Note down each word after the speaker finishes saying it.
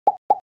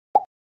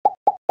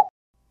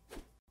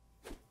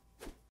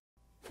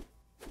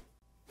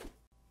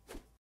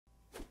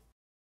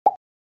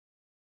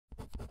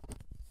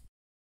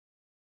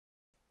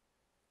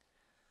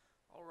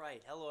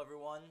Alright, hello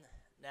everyone.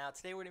 Now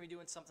today we're going to be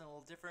doing something a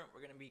little different.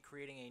 We're going to be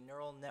creating a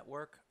neural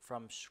network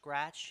from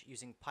scratch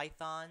using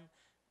Python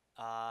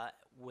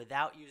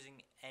without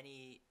using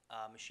any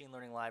machine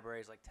learning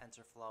libraries like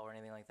TensorFlow or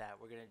anything like that.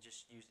 We're going to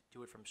just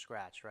do it from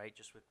scratch, right?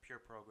 Just with pure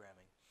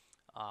programming.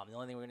 The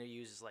only thing we're going to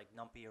use is like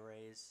NumPy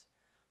arrays,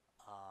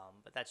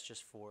 but that's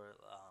just for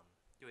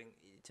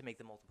to make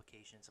the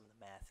multiplication and some of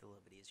the math a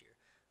little bit easier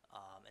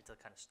and to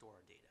kind of store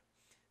our data.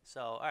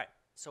 So, all right.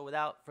 So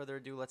without further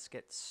ado, let's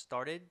get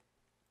started.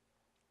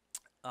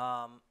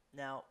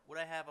 Now, what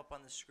I have up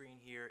on the screen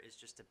here is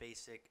just a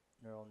basic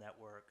neural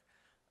network,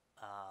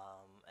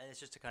 and it's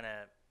just to kind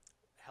of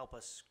help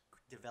us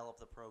develop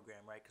the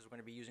program, right? Because we're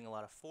going to be using a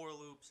lot of for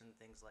loops and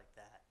things like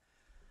that.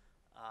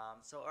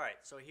 All right,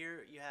 so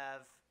here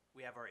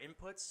we have our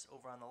inputs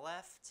over on the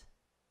left.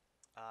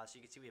 So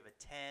you can see we have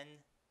a 10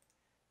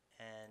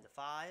 and a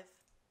 5.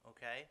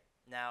 Okay.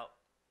 Now,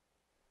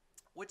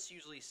 what's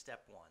usually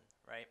step one,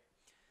 right?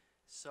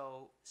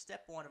 So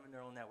step one of a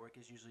neural network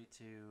is usually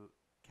to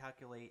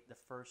calculate the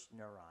first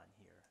neuron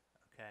here,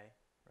 okay,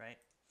 right?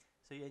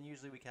 So and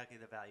usually we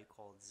calculate the value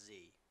called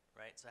z,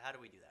 right? So how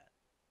do we do that?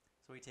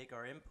 So we take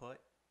our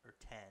input, or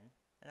 10,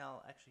 and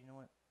I'll actually, you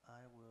know what?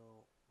 I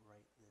will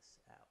write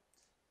this out.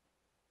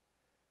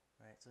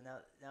 Right, so now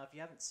if you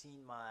haven't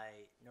seen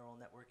my neural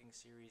networking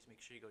series,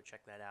 make sure you go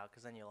check that out,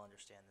 because then you'll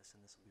understand this,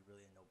 and this will be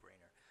really a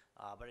no-brainer.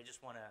 But I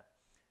just want to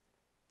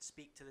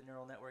speak to the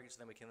neural networking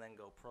so then we can then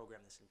go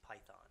program this in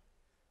Python,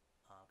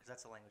 because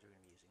that's the language we're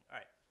going to be using.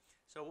 All right.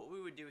 So what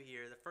we would do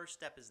here, the first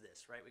step is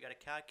this, right? We got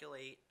to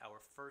calculate our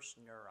first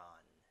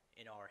neuron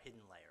in our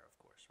hidden layer, of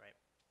course, right?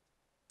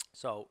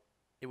 So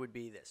it would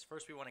be this.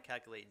 First we want to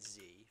calculate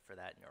z for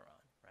that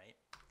neuron, right?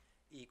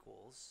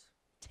 Equals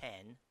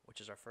 10,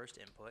 which is our first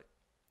input,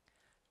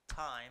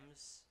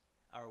 times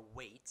our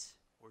weight,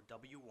 or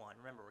W1.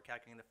 Remember, we're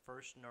calculating the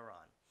first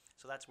neuron.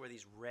 So that's where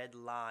these red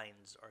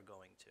lines are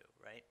going to,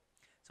 right?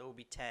 So it will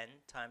be 10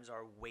 times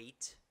our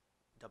weight,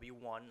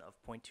 W1 of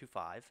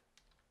 0.25,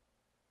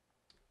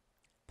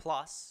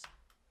 plus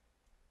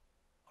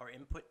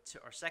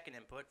our second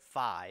input,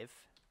 5,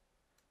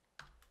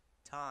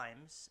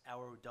 times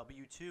our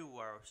W2,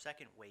 our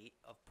second weight,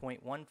 of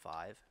 0.15.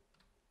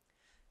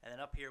 And then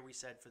up here we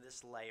said for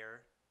this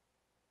layer,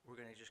 we're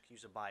going to just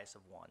use a bias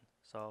of 1.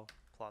 So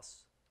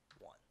plus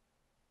 1.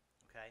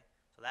 Okay?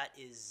 So that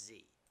is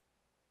z.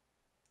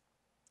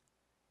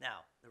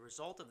 Now, the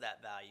result of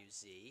that value,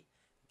 z,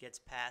 gets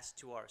passed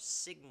to our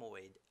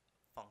sigmoid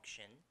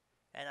function,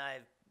 and I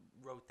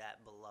wrote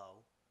that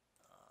below.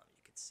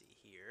 You can see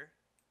here.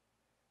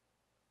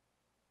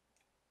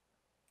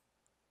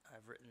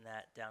 I've written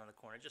that down in the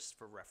corner just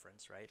for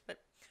reference, right? But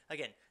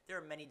again, there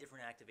are many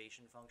different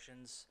activation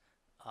functions.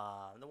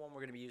 The one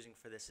we're going to be using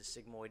for this is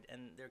sigmoid,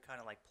 and they're kind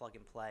of like plug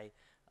and play.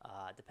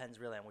 Depends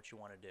really on what you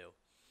want to do.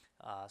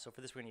 So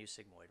for this, we're going to use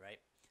sigmoid, right?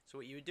 So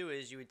what you would do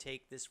is you would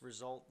take this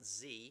result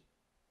z,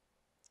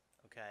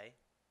 okay,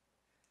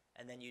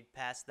 and then you'd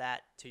pass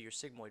that to your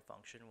sigmoid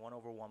function, 1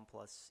 over 1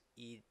 plus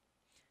e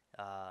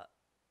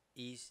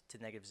to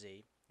negative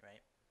z,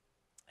 right?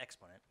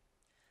 Exponent.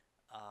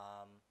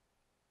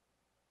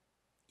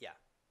 Yeah,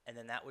 and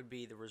then that would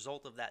be the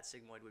result of that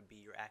sigmoid would be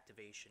your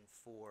activation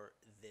for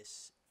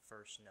this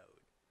first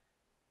node,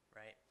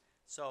 right?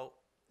 So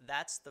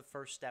that's the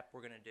first step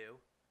we're gonna do.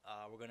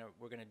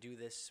 We're gonna do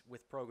this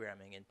with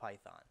programming in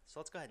Python. So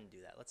let's go ahead and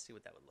do that. Let's see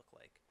what that would look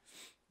like.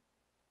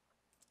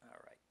 All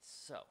right,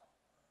 so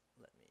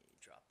let me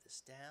drop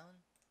this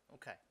down.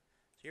 Okay,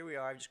 so here we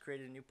are. I've just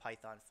created a new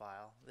Python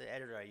file. The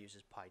editor I use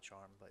is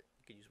PyCharm, but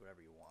you can use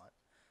whatever you want.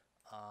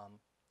 All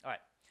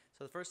right,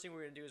 so the first thing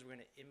we're gonna do is we're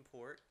gonna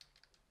import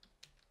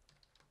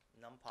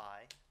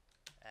NumPy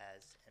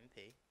as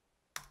NP.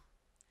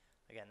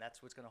 Again,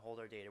 that's what's going to hold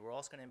our data. We're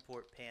also going to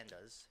import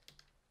pandas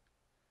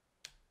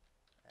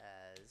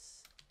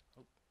as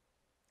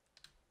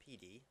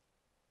PD.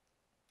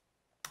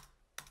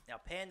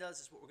 Now,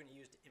 pandas is what we're going to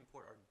use to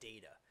import our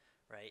data,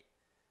 right?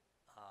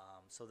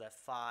 So that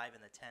 5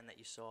 and the 10 that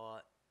you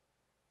saw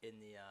in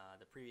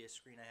the previous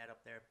screen I had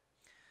up there,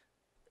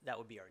 that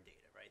would be our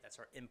data, right? That's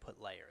our input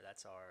layer.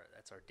 That's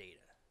our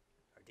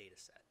data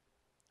set.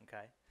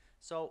 Okay.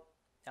 So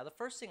now the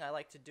first thing I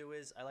like to do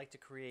is I like to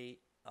create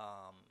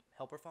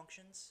helper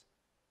functions.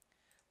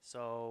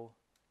 So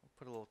I'll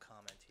put a little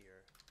comment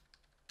here,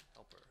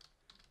 helper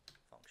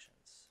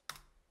functions.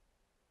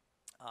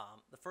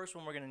 The first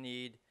one we're going to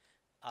need,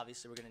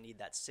 obviously we're going to need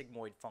that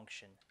sigmoid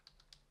function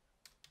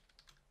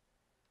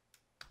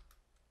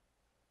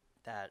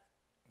that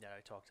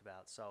I talked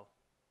about. So,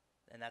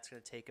 and that's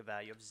going to take a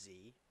value of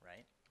z,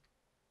 right?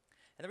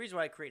 And the reason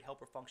why I create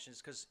helper functions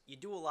is because you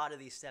do a lot of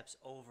these steps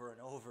over and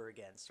over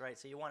again, right?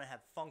 So you want to have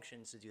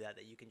functions to do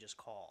that you can just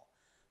call.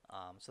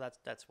 So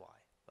that's why,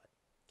 but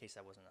in case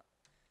that wasn't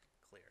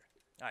clear.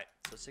 All right,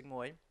 so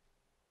sigmoid,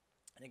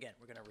 and again,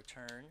 we're going to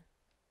return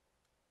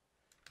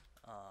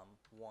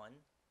 1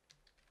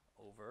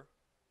 over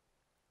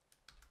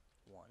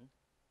 1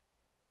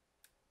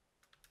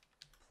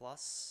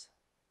 plus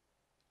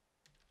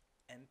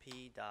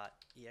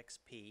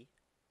np.exp,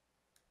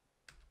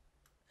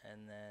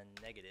 and then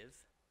negative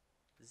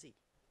z.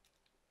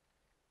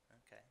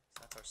 Okay,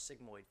 so that's our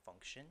sigmoid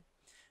function.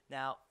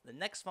 Now, the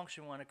next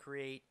function we want to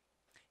create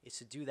is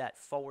to do that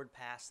forward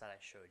pass that I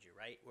showed you,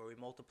 right? Where we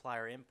multiply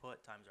our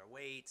input times our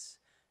weights,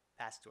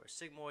 pass to our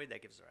sigmoid,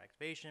 that gives us our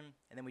activation,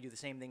 and then we do the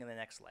same thing in the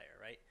next layer,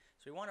 right?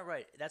 So we want to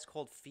write, that's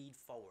called feed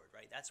forward,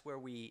 right? That's where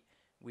we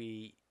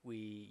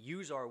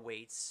use our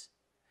weights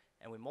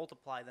and we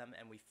multiply them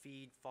and we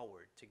feed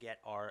forward to get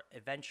our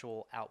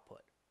eventual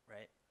output,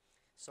 right?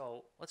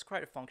 So let's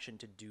create a function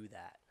to do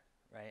that,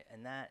 right?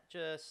 And that,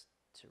 just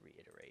to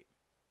reiterate,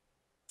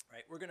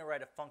 right? We're going to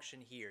write a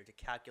function here to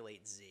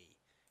calculate z,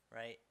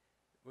 right?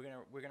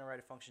 We're gonna write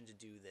a function to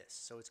do this.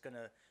 So it's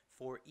gonna,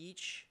 for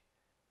each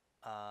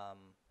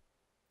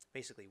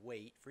basically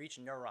weight, for each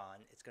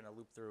neuron, it's gonna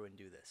loop through and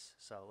do this.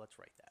 So let's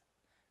write that.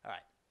 All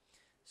right.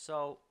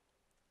 So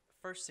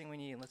first thing we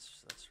need, let's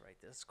write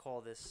this. Let's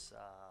call this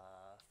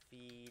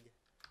feed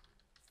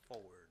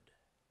forward.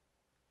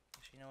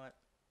 Actually, you know what?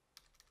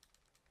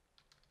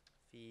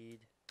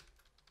 Feed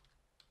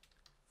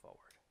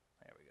forward.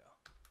 There we go.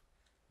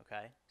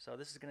 Okay. So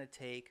this is gonna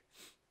take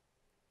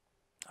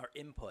our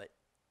input,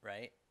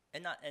 right?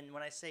 And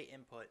when I say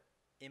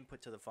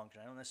input to the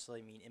function, I don't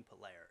necessarily mean input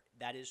layer.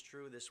 That is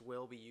true. This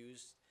will be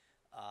used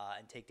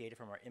and take data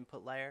from our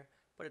input layer,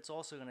 but it's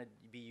also going to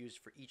be used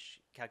for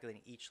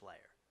calculating each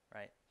layer,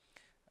 right?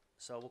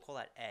 So we'll call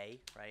that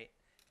A, right?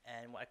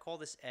 And I call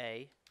this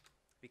A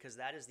because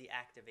that is the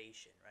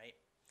activation, right?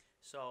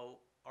 So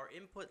our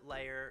input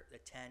layer, the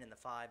 10 and the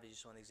 5, as you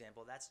saw in the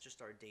example, that's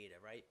just our data,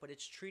 right? But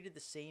it's treated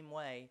the same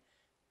way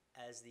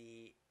as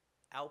the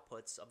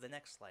outputs of the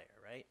next layer,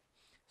 right?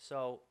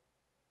 So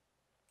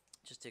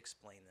just to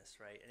explain this,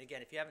 right? And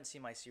again, if you haven't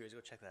seen my series, go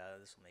check that out.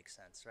 This will make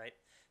sense, right?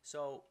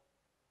 So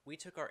we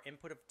took our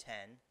input of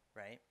 10,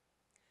 right?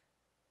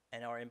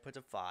 And our input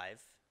of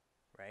 5,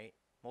 right?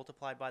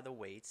 Multiplied by the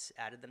weights,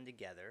 added them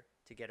together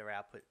to get our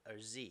output, our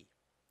z,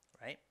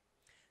 right?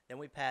 Then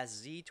we pass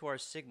z to our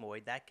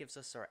sigmoid. That gives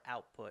us our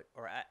output,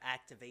 or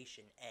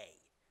activation A,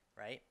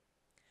 right?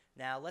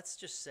 Now let's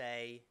just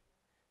say,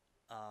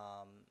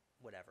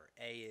 whatever,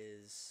 A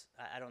is,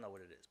 I don't know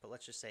what it is, but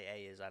let's just say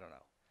A is, I don't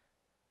know,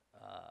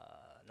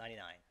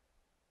 99,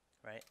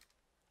 right?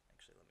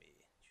 Actually, let me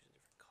choose a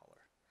different color.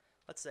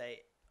 Let's say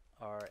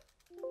our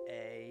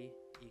A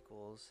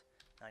equals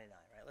 99,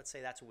 right? Let's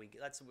say that's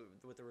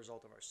what the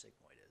result of our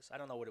sigmoid is. I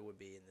don't know what it would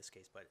be in this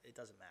case, but it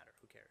doesn't matter.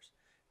 Who cares,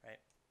 right?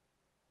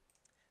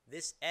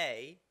 This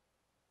A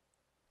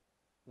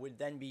would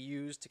then be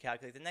used to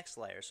calculate the next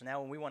layer. So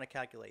now when we want to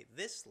calculate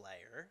this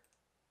layer,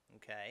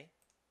 okay,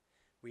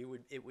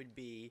 it would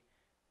be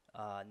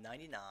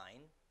 99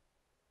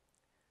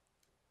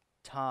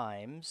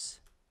 times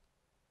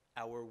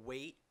our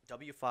weight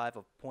W5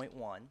 of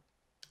 0.1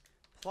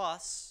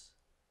 plus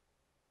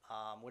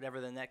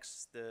whatever the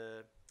next,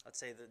 let's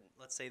say the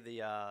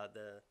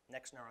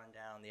next neuron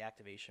down, the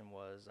activation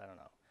was, I don't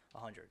know,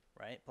 100,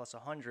 right? Plus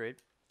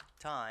 100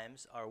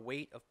 times our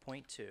weight of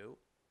 0.2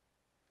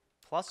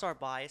 plus our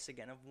bias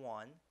again of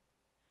 1,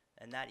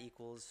 and that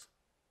equals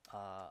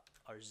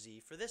our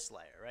z for this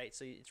layer, right?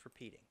 So it's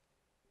repeating.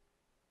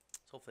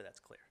 So hopefully that's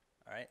clear,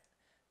 all right?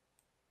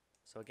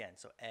 So again,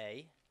 so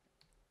A,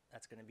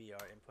 that's going to be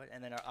our input,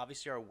 and then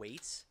obviously our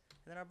weights,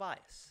 and then our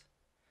bias.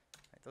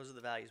 Right? Those are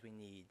the values we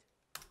need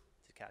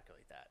to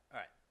calculate that. All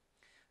right.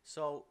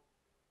 So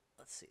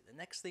let's see. The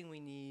next thing we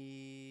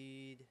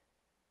need,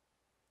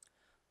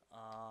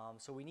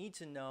 so we need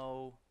to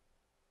know,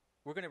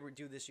 we're going to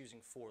do this using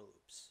for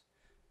loops,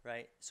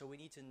 right? So we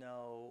need to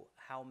know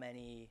how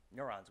many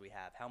neurons we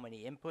have, how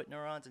many input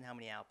neurons and how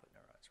many output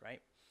neurons,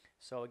 right?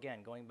 So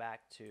again, going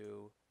back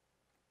to,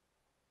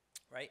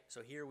 right?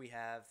 So here we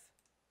have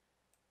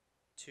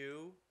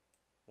two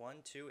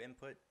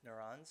input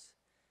neurons,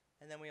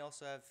 and then we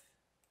also have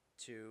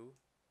 2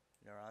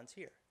 neurons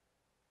here,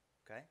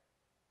 okay?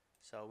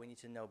 So we need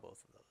to know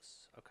both of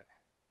those, okay?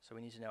 So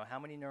we need to know how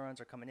many neurons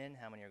are coming in,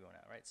 how many are going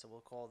out, right? So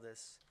we'll call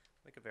this,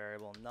 make a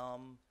variable,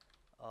 num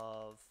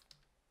of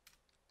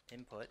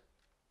input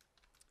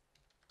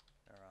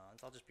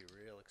neurons. I'll just be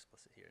real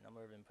explicit here,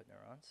 number of input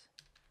neurons,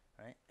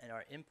 right? And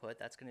our input,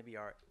 that's going to be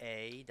our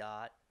A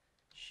dot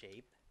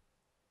shape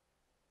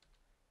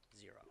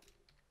 0.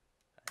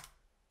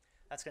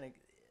 Okay?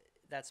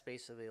 That's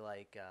basically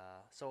like,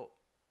 so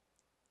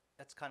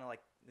that's kind of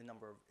like the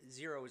number of,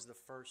 0 is the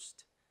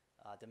first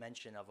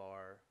dimension of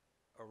our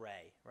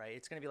array, right?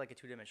 It's going to be like a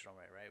 2-dimensional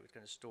array, right? It's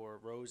going to store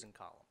rows and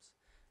columns,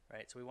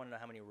 right? So we want to know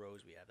how many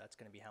rows we have. That's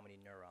going to be how many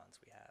neurons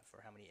we have,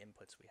 or how many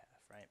inputs we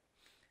have, right?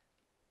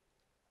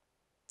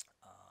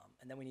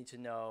 And then we need to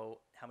know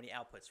how many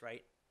outputs,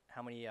 right?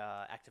 How many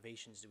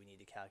activations do we need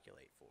to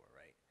calculate for,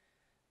 right?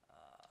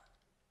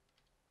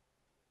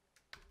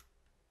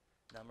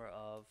 Number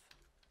of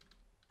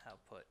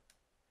output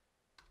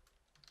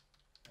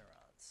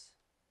neurons.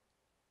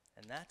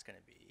 And that's going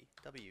to be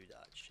W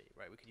dot shape,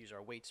 right? We could use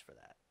our weights for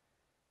that.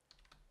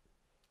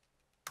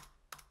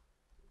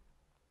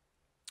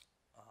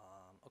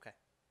 Okay,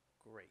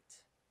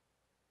 great.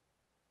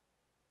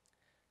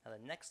 Now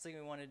the next thing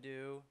we want to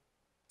do,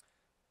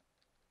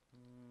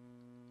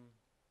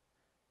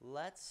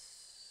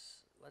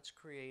 Let's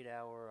create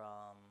our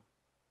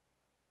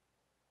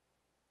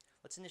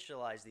let's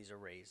initialize these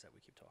arrays that we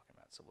keep talking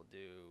about. So we'll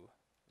do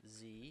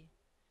z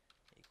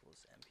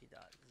equals np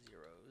dot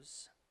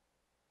zeros,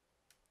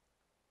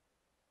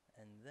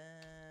 and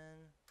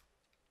then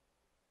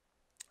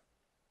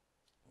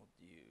we'll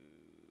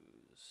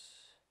use.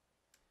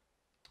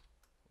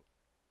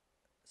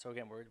 So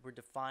again, we're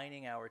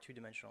defining our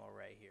two-dimensional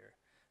array here.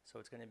 So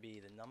it's going to be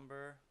the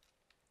number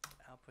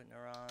output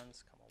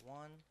neurons, comma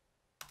 1,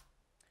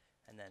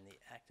 and then the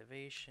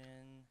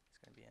activation is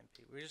going to be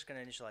NP. We're just going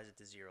to initialize it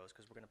to zeros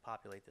because we're going to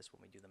populate this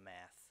when we do the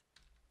math.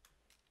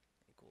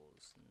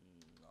 Equals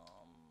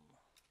num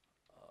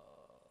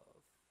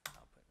of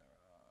output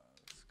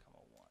neurons,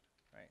 comma 1,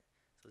 right?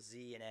 So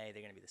Z and A,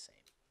 they're going to be the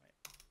same, right?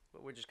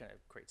 But we're just going to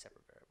create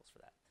separate variables for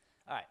that.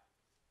 All right.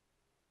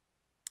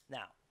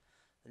 Now,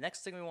 the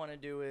next thing we want to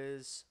do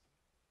is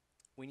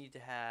we need to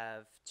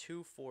have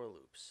 2 for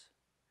loops.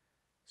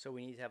 So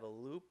we need to have a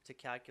loop to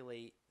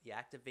calculate the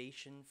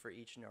activation for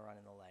each neuron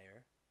in the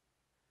layer.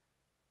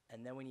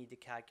 And then we need to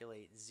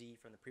calculate Z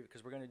from the previous,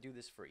 because we're going to do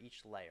this for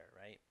each layer,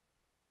 right?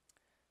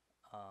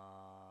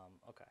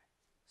 Okay.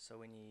 So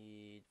we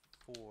need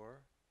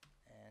for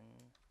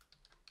n,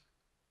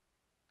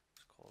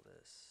 let's call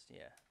this,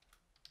 yeah.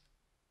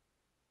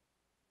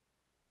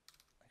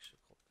 Actually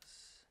call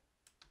this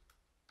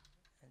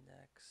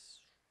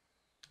index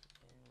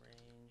in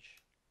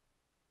range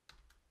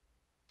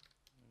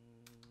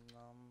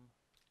num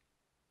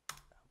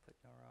output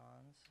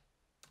neurons.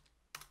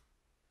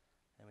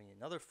 And we need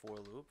another for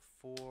loop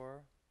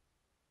for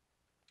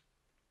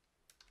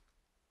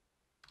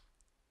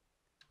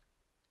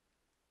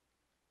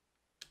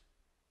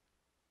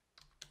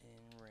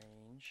in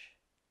range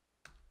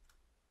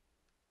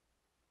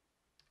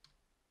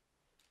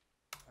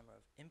number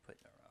of input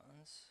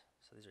neurons.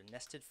 So these are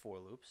nested for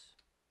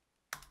loops.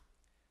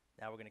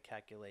 Now we're going to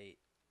calculate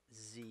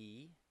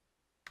Z.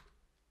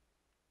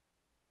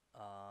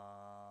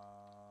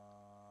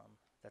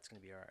 That's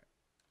going to be our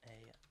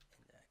A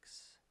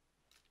index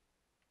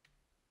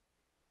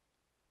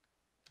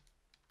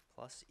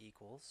plus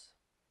equals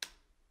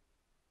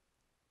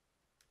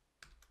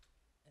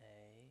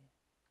A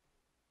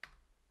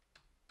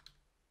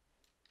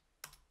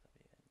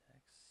W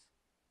index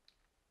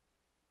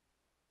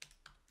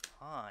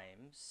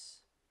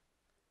times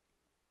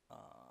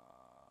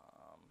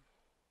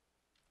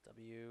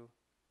W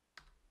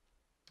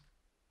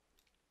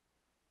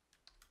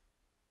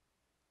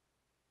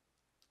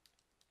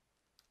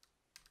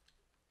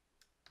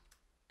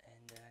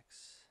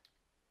index,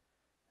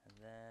 and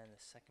then the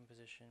second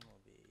position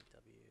will be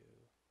W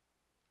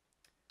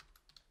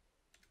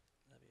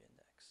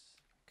index.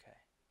 Okay,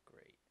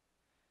 great.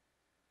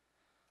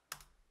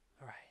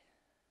 All right.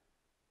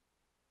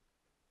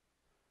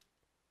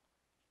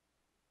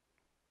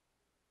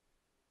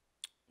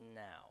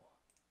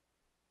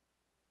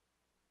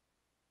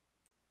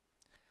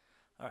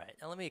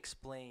 Now let me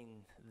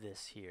explain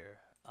this here.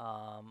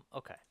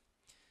 Okay,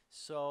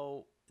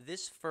 so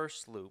this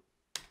first loop,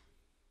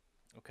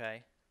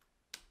 okay,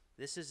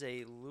 this is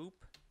a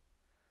loop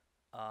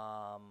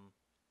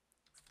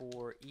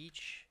for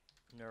each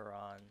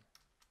neuron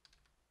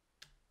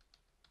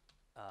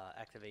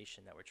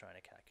activation that we're trying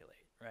to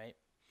calculate, right?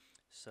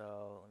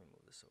 So let me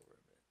move this over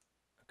a bit.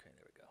 Okay,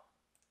 there we go.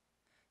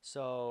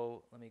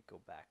 So let me go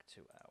back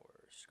to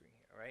our screen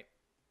here, all right?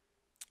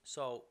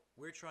 So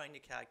we're trying to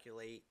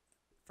calculate,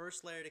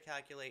 first layer to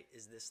calculate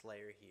is this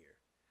layer here,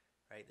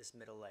 right? This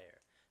middle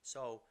layer.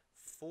 So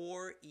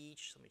for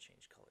each, let me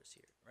change colors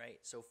here, right?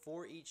 So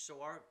for each,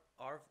 so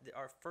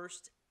our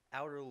first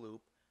outer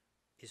loop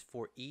is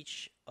for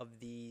each of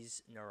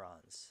these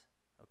neurons,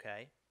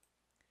 okay?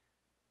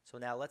 So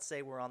now let's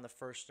say we're on the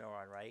first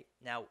neuron, right?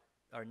 Now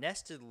our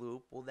nested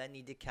loop will then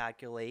need to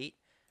calculate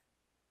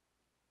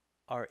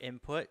our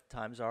input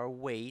times our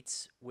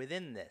weights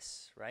within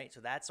this, right? So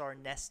that's our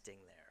nesting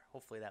there.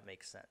 Hopefully that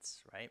makes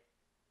sense, right?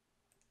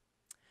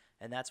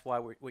 And that's why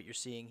what you're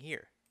seeing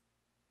here,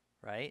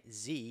 right?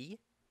 Z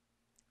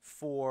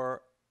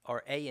for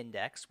our A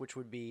index, which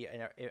would be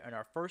in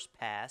our first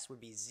pass, would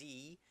be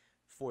Z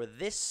for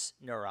this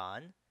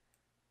neuron,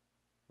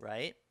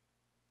 right?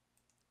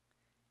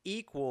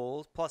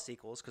 Equals, plus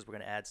equals, because we're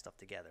going to add stuff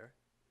together,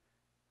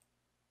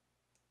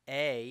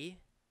 A,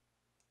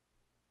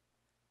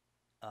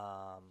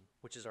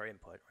 which is our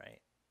input,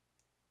 right?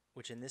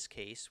 Which in this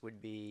case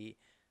would be,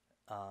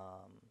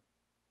 let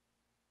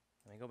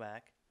me go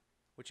back,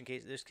 which in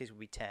this case would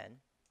be 10,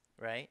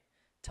 right?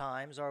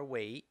 Times our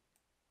weight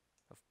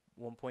of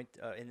 1 point,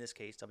 in this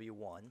case,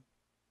 W1,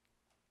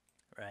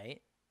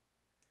 right?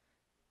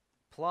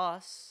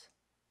 Plus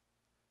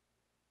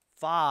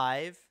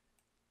 5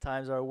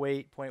 times our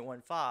weight,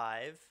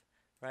 0.15,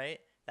 right?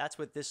 That's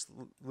what this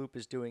loop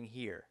is doing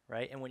here,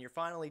 right? And when you're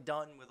finally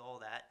done with all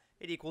that,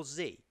 it equals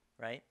Z,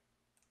 right?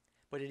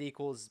 But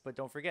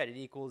don't forget, it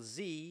equals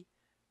Z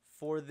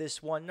for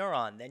this one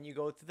neuron. Then you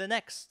go to the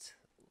next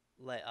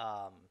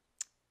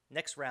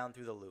round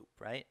through the loop,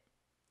 right?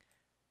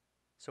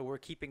 So we're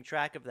keeping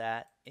track of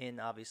that in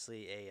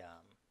obviously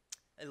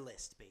a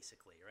list,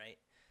 basically, right?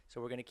 So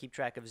we're going to keep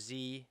track of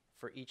Z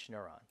for each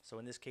neuron. So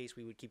in this case,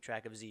 we would keep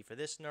track of Z for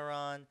this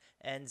neuron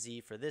and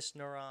Z for this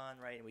neuron,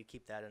 right? And we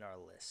keep that in our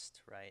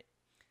list, right?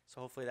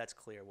 So hopefully that's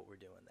clear what we're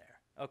doing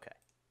there. Okay.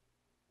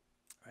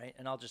 Right?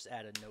 And I'll just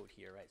add a note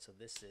here, right? So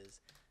this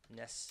is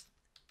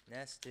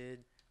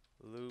nested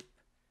loop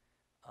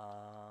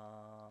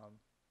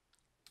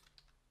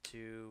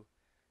to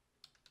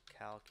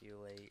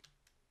calculate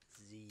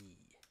Z,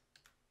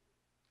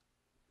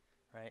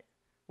 right?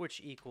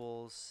 Which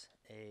equals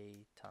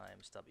A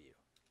times W,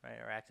 right?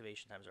 Or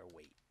activation times our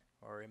weight,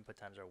 or input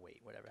times our weight,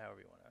 whatever,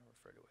 however you want to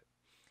refer to it,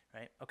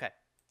 right? Okay.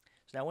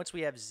 So now once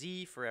we have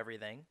Z for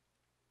everything,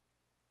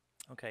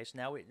 okay, so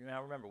now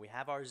remember, we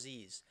have our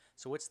Z's.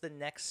 So what's the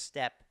next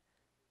step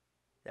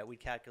that we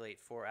calculate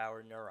for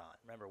our neuron?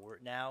 Remember, we're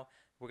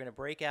going to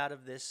break out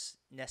of this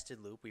nested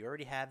loop. We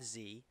already have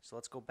Z, so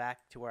let's go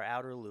back to our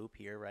outer loop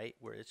here, right,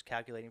 where it's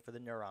calculating for the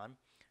neuron,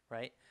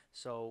 right?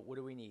 So what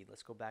do we need?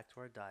 Let's go back to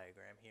our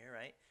diagram here,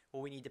 right?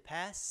 Well, we need to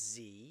pass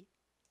Z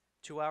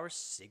to our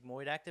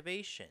sigmoid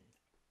activation.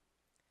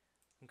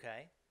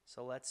 Okay,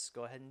 so let's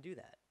go ahead and do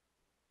that.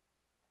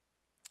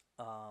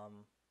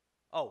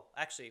 Oh,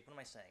 actually, what am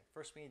I saying?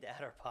 First, we need to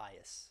add our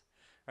bias.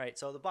 All right,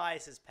 so the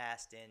bias is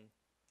passed in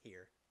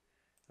here.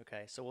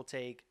 Okay, so we'll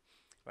take,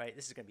 right,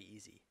 this is going to be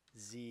easy.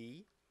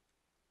 Z,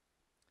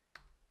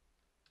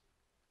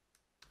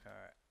 all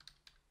right,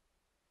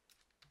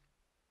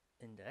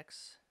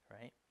 index,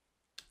 right,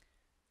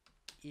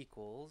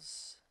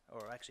 equals,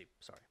 or actually,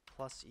 sorry,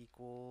 plus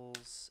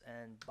equals,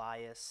 and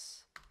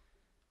bias,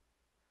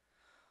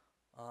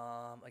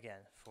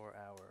 again, for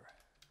our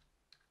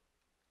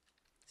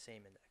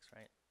same index,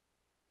 right?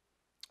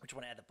 We just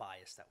want to add the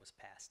bias that was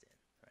passed in,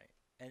 right?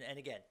 And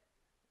again,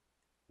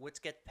 what's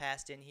get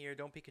passed in here,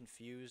 don't be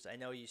confused. I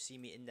know you see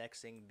me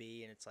indexing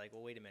B, and it's like,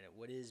 well, wait a minute,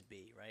 what is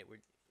B, right?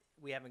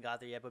 We haven't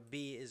got there yet, but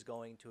B is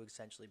going to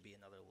essentially be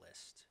another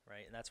list,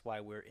 right? And that's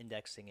why we're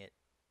indexing it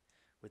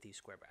with these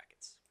square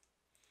brackets,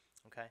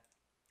 okay?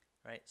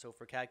 Right, so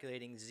for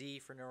calculating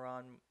Z for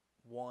neuron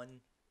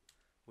 1,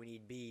 we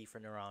need B for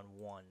neuron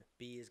 1.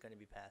 B is going to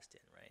be passed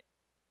in, right?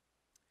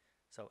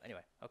 So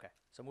anyway, okay,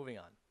 so moving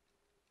on.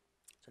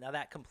 So now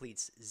that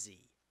completes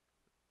Z.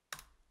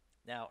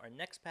 Now our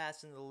next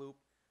pass in the loop,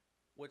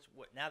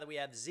 now that we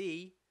have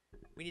Z,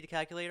 we need to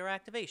calculate our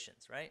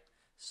activations, right?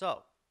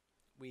 So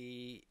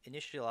we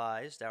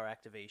initialized our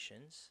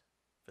activations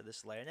for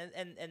this layer,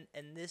 and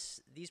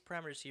these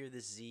parameters here,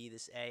 this Z,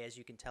 this A, as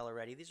you can tell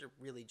already, these are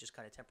really just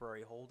kind of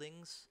temporary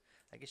holdings,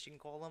 I guess you can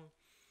call them,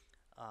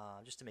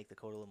 just to make the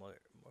code a little more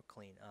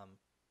clean. All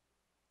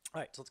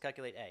right, so let's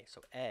calculate A.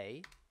 So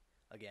A,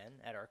 again,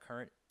 at our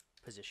current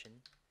position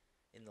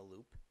in the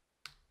loop,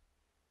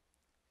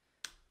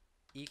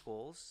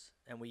 equals,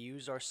 and we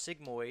use our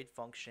sigmoid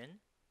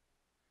function,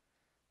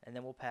 and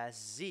then we'll pass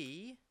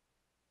Z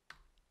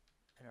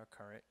in our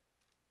current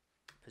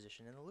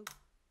position in the loop.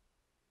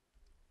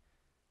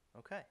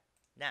 Okay,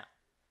 now,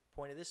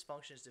 point of this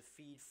function is to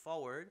feed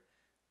forward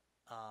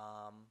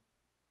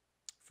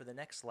for the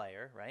next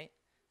layer, right?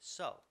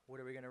 So, what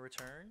are we going to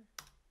return?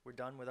 We're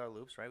done with our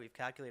loops, right? We've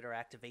calculated our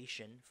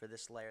activation for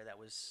this layer that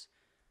was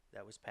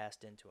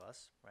passed into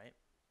us, right?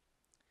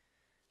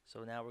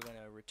 So now we're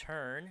going to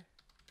return,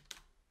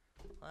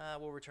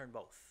 we'll return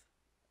both,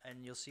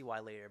 and you'll see why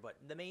later, but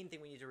the main thing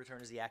we need to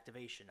return is the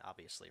activation,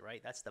 obviously,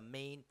 right? That's the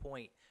main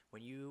point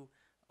when you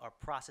are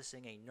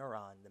processing a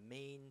neuron. The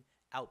main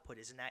output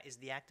is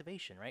the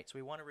activation, right? So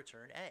we want to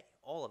return A,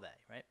 all of A,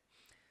 right?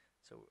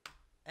 So,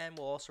 and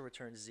we'll also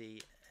return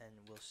Z, and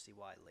we'll see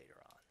why later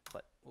on,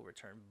 but we'll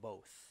return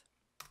both.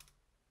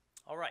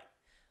 All right,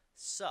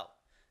 so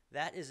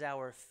that is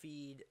our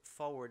feed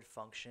forward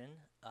function.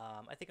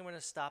 I think I'm going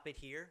to stop it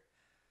here,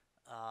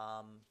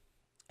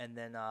 and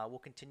then we'll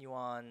continue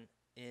on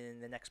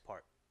in the next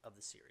part of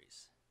the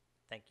series.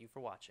 Thank you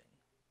for watching.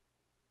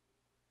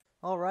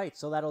 All right,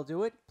 so that'll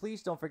do it.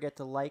 Please don't forget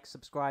to like,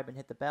 subscribe, and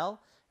hit the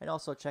bell. And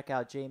also check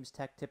out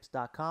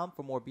jamestechtips.com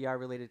for more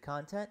BI-related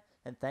content.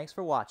 And thanks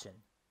for watching.